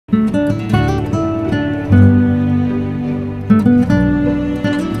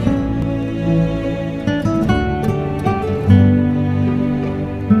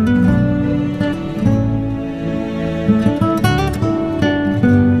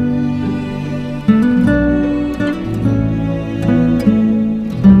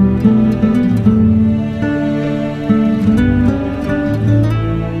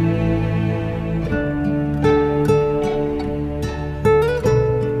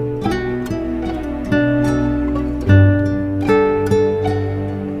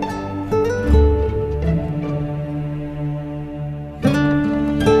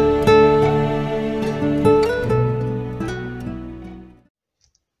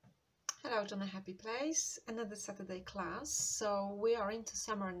Hello, John, a happy place. Another Saturday class. So we are into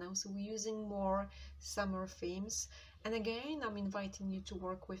summer now, so we're using more summer themes. And again, I'm inviting you to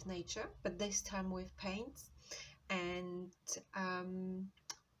work with nature, but this time with paints and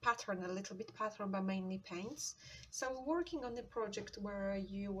pattern, a little bit pattern, but mainly paints. So we're working on a project where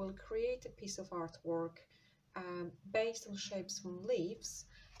you will create a piece of artwork based on shapes from leaves,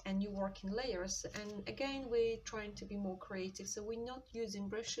 and you work in layers. And again, we're trying to be more creative, so we're not using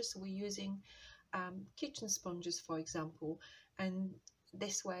brushes, we're using kitchen sponges, for example, and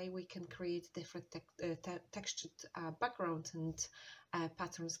this way we can create different textured background and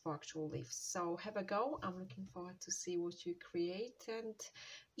patterns for actual leaves. So have a go. I'm looking forward to see what you create, and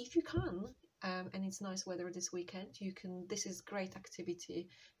if you can, and it's nice weather this weekend, you can, this is great activity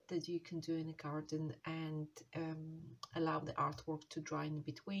that you can do in a garden and allow the artwork to dry in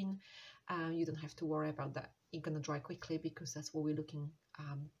between. You don't have to worry about that, it's gonna dry quickly, because that's what we're looking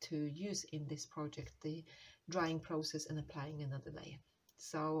to use in this project, the drying process and applying another layer.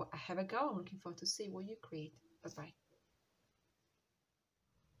 So have a go. I'm looking forward to see what you create. Bye-bye.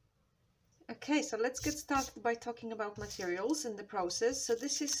 Okay, so let's get started by talking about materials and the process. So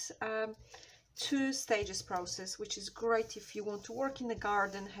this is two stages process, which is great if you want to work in the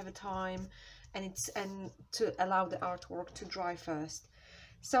garden, have a time, and to allow the artwork to dry first.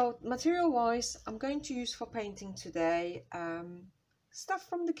 So material wise, I'm going to use for painting today stuff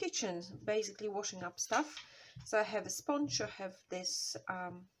from the kitchen, basically washing up stuff. So I have a sponge, I have this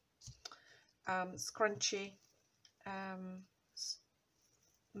scrunchy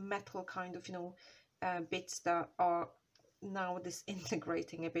metal kind of, bits that are now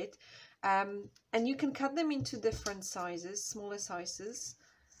disintegrating a bit, and you can cut them into different sizes, smaller sizes,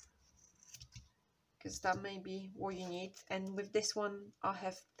 because that may be what you need. And with this one I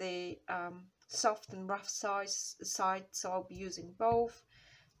have the soft and rough side, so I'll be using both,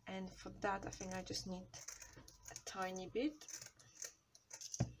 and for that I think I just need a tiny bit.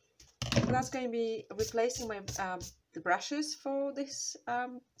 That's going to be replacing my the brushes for this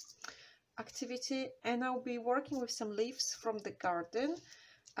activity, and I'll be working with some leaves from the garden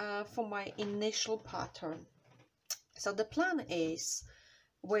for my initial pattern. So the plan is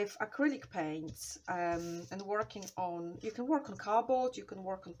with acrylic paints and working on, you can work on cardboard, you can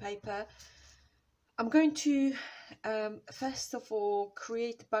work on paper. I'm going to first of all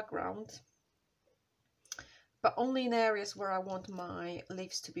create background, but only in areas where I want my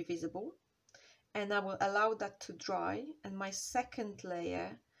leaves to be visible, and I will allow that to dry. And my second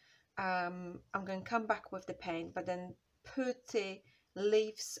layer, I'm going to come back with the paint, but then put the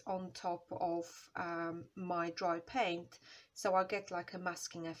leaves on top of my dry paint, so I'll get like a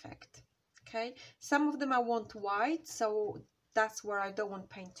masking effect. Okay, some of them I want white, so that's where I don't want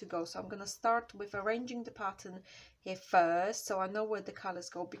paint to go. So I'm going to start with arranging the pattern here first, so I know where the colors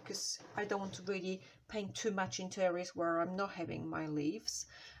go, because I don't want to really paint too much into areas where I'm not having my leaves.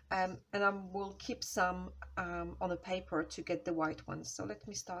 And I will keep some on a paper to get the white ones. So let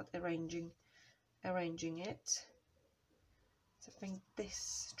me start arranging it. So I think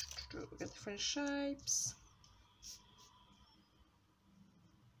this, we get different shapes.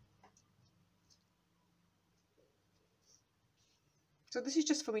 So this is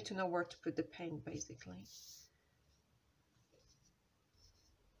just for me to know where to put the paint, basically.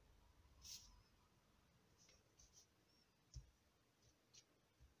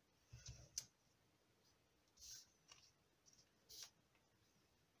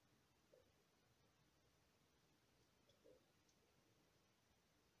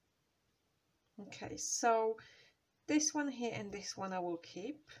 Okay, so this one here and this one I will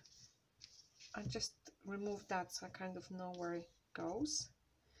keep. I just remove that so I kind of know where it goes.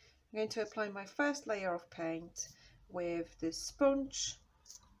 I'm going to apply my first layer of paint with the sponge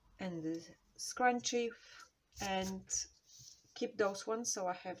and the scrunchie, and keep those ones so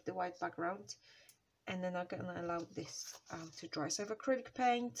I have the white background, and then I'm going to allow this to dry. So I have acrylic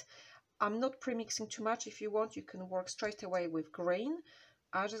paint. I'm not pre-mixing too much. If you want, you can work straight away with green.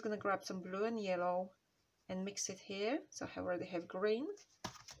 I'm just going to grab some blue and yellow and mix it here. So I already have green.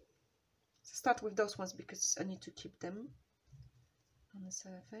 So start with those ones because I need to keep them on the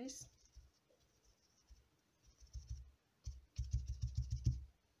surface.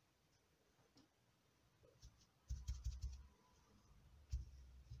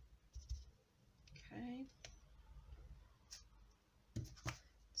 Okay.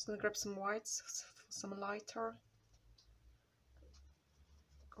 Just going to grab some whites, some lighter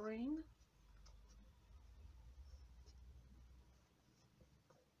green.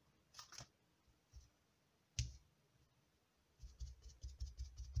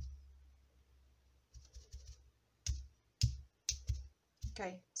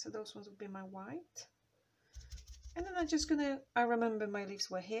 Okay, so those ones will be my white. And then I remember my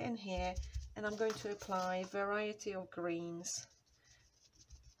leaves were here and here, and I'm going to apply a variety of greens.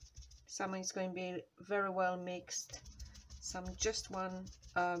 Some is going to be very well mixed, some just one,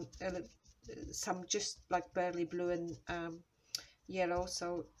 some just like barely blue and yellow,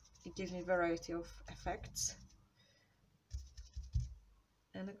 so it gives me a variety of effects.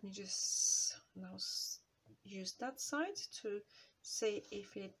 And let me just now use that side to see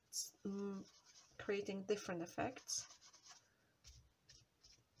if it's creating different effects.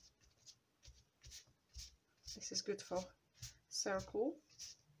 This is good for circle.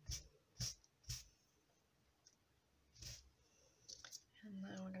 And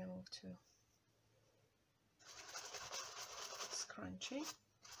now we're going to move to scrunchie.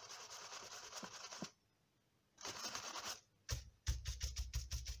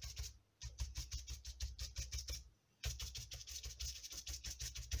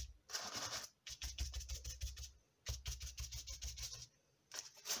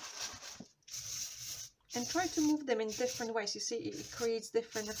 And try to move them in different ways. You see, it creates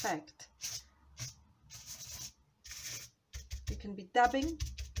different effect. You can be dabbing,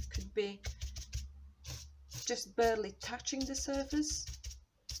 it could be just barely touching the surface.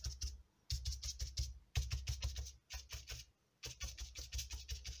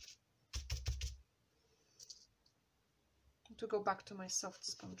 To go back to my soft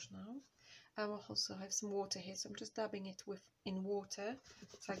sponge now. I will also have some water here, so I'm just dabbing it in water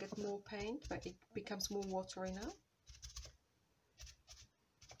so I get more paint, but it becomes more watery now.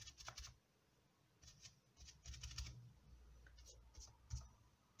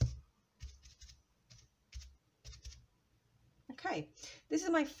 Okay, this is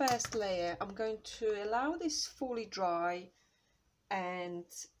my first layer. I'm going to allow this fully dry, and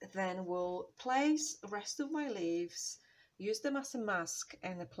then we'll place the rest of my leaves, use them as a mask,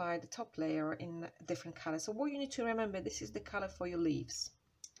 and apply the top layer in different colors. So what you need to remember, this is the color for your leaves.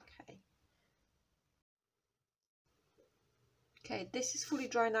 Okay, this is fully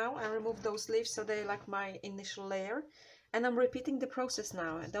dry now. I removed those leaves, so they're like my initial layer, and I'm repeating the process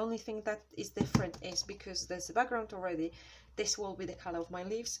now. And the only thing that is different is because there's a background already, this will be the color of my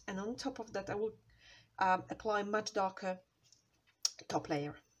leaves, and on top of that I will apply much darker top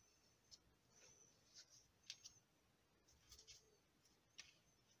layer.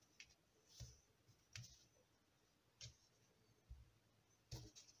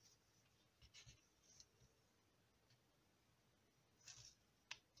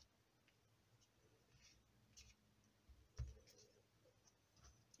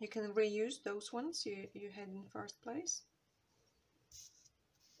 You can reuse those ones you had in first place.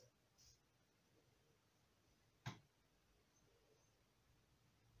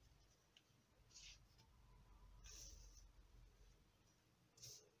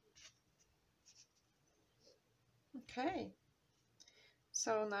 Okay,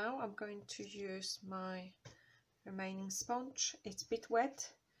 so now I'm going to use my remaining sponge. It's a bit wet,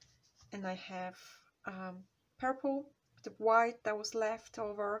 and I have purple, the white that was left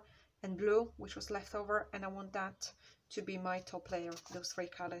over, and blue which was left over, and I want that to be my top layer, those three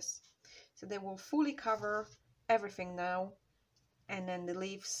colors. So they will fully cover everything now, and then the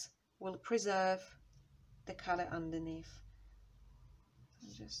leaves will preserve the color underneath.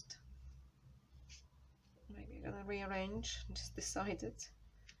 Just maybe I'm gonna rearrange, just decided.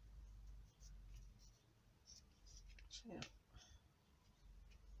 So, yeah.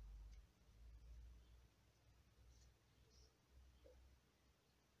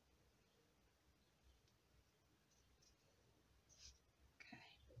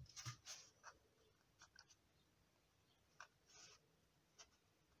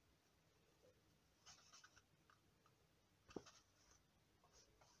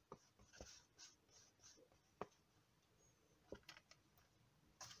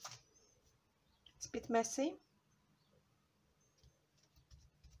 It's a bit messy.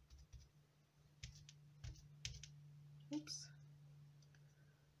 Oops.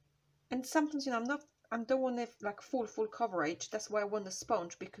 And sometimes, you know, I don't want like full coverage. That's why I want the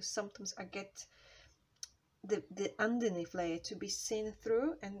sponge, because sometimes I get the underneath layer to be seen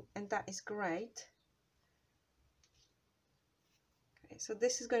through, and that is great. Okay, so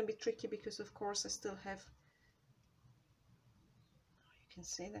this is going to be tricky because of course I still have, you can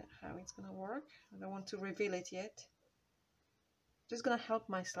see that how it's going to work. I don't want to reveal it yet. Just going to help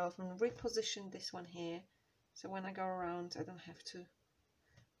myself and reposition this one here, so when I go around I don't have to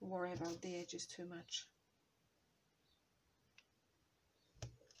worry about the edges too much.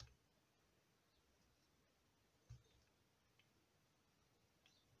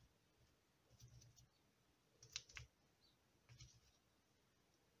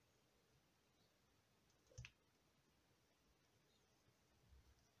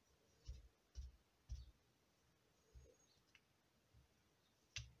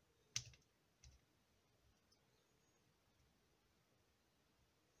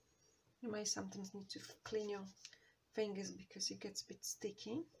 You may sometimes need to clean your fingers because it gets a bit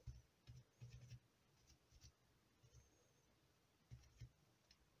sticky.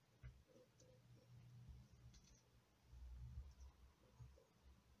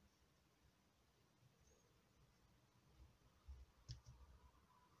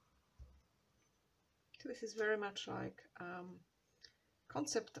 So this is very much like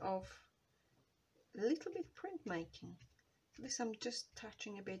concept of a little bit printmaking. This I'm just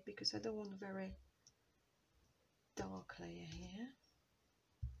touching a bit because I don't want a very dark layer here.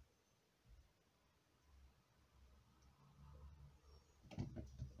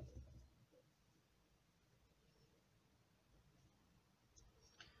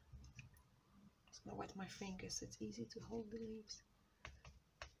 It's gonna wet my fingers, so it's easy to hold the leaves.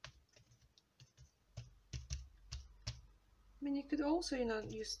 I mean, you could also, you know,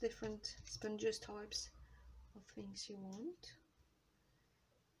 use different sponges types of things you want.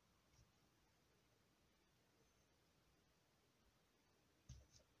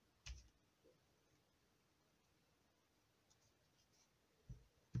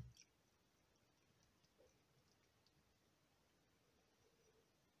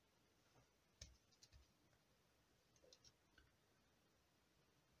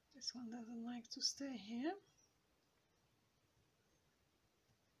 This one doesn't like to stay here.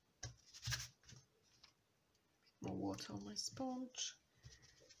 More water on my sponge,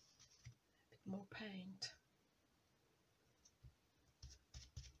 a bit more paint.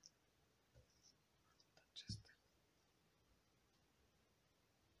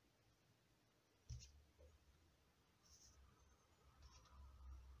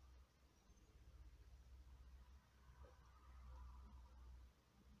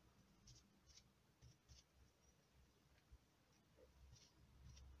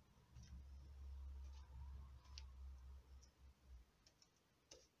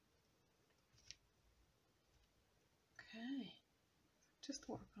 Okay, just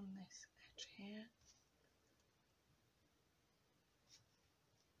work on this edge here.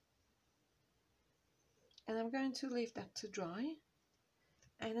 And I'm going to leave that to dry.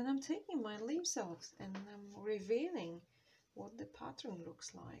 And then I'm taking my leaves off and I'm revealing what the pattern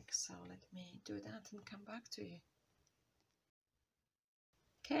looks like. So let me do that and come back to you.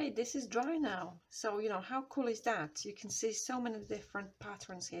 Okay, this is dry now. So, you know, how cool is that? You can see so many different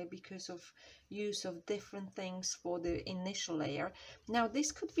patterns here because of use of different things for the initial layer. Now,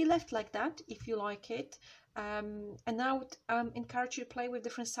 this could be left like that if you like it. And I would encourage you to play with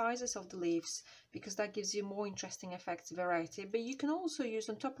different sizes of the leaves because that gives you more interesting effects, variety. But you can also use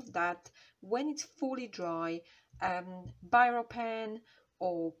on top of that, when it's fully dry, biro pen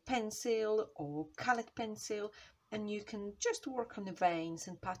or pencil or colored pencil, and you can just work on the veins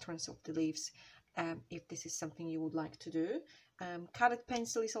and patterns of the leaves if this is something you would like to do. Colored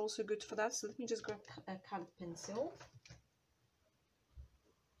pencil is also good for that, so let me just grab a colored pencil.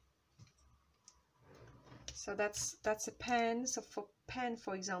 So that's a pen. So for pen,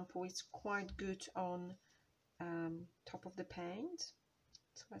 for example, it's quite good on top of the paint.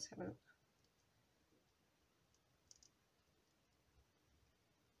 So let's have a look.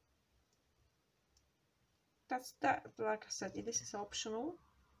 That's that. Like I said, this is optional,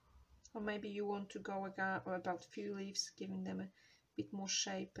 or maybe you want to go about few leaves, giving them a bit more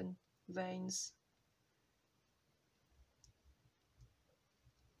shape and veins.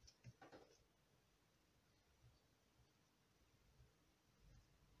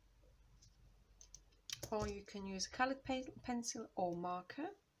 Or you can use a colored pencil or marker.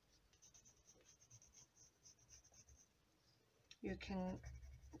 You can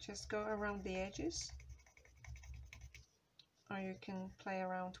just go around the edges, or you can play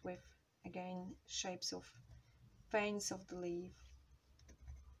around with, again, shapes of veins of the leaf.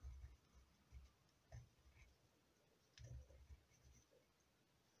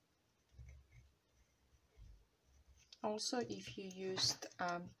 Also, if you used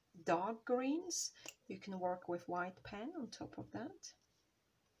dark greens, you can work with white pen on top of that.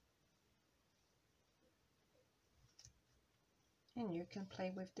 And you can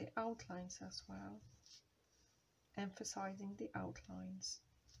play with the outlines as well, emphasizing the outlines.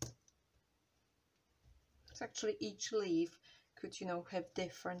 So actually each leaf could, you know, have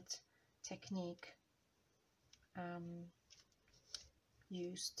different technique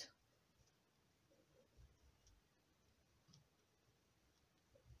used.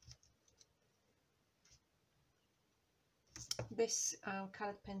 This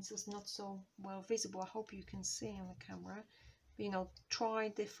colored pencil is not so well visible. I hope you can see on the camera. But, you know, try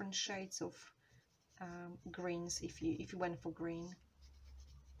different shades of greens if you went for green.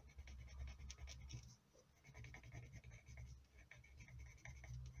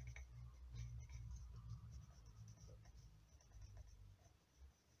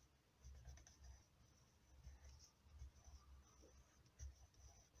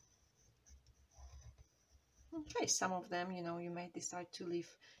 Okay, some of them, you know, you may decide to leave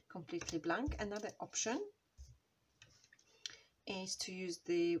completely blank. Another option is to use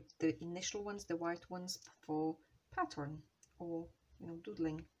the initial ones, the white ones, for pattern or, you know,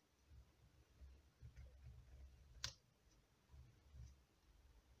 doodling.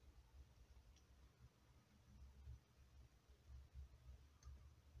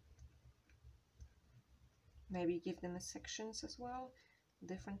 Maybe give them sections as well,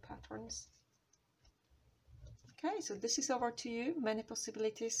 different patterns. Okay, so this is over to you. Many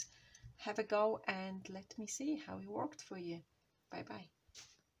possibilities. Have a go and let me see how it worked for you. Bye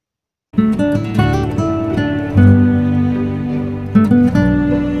bye.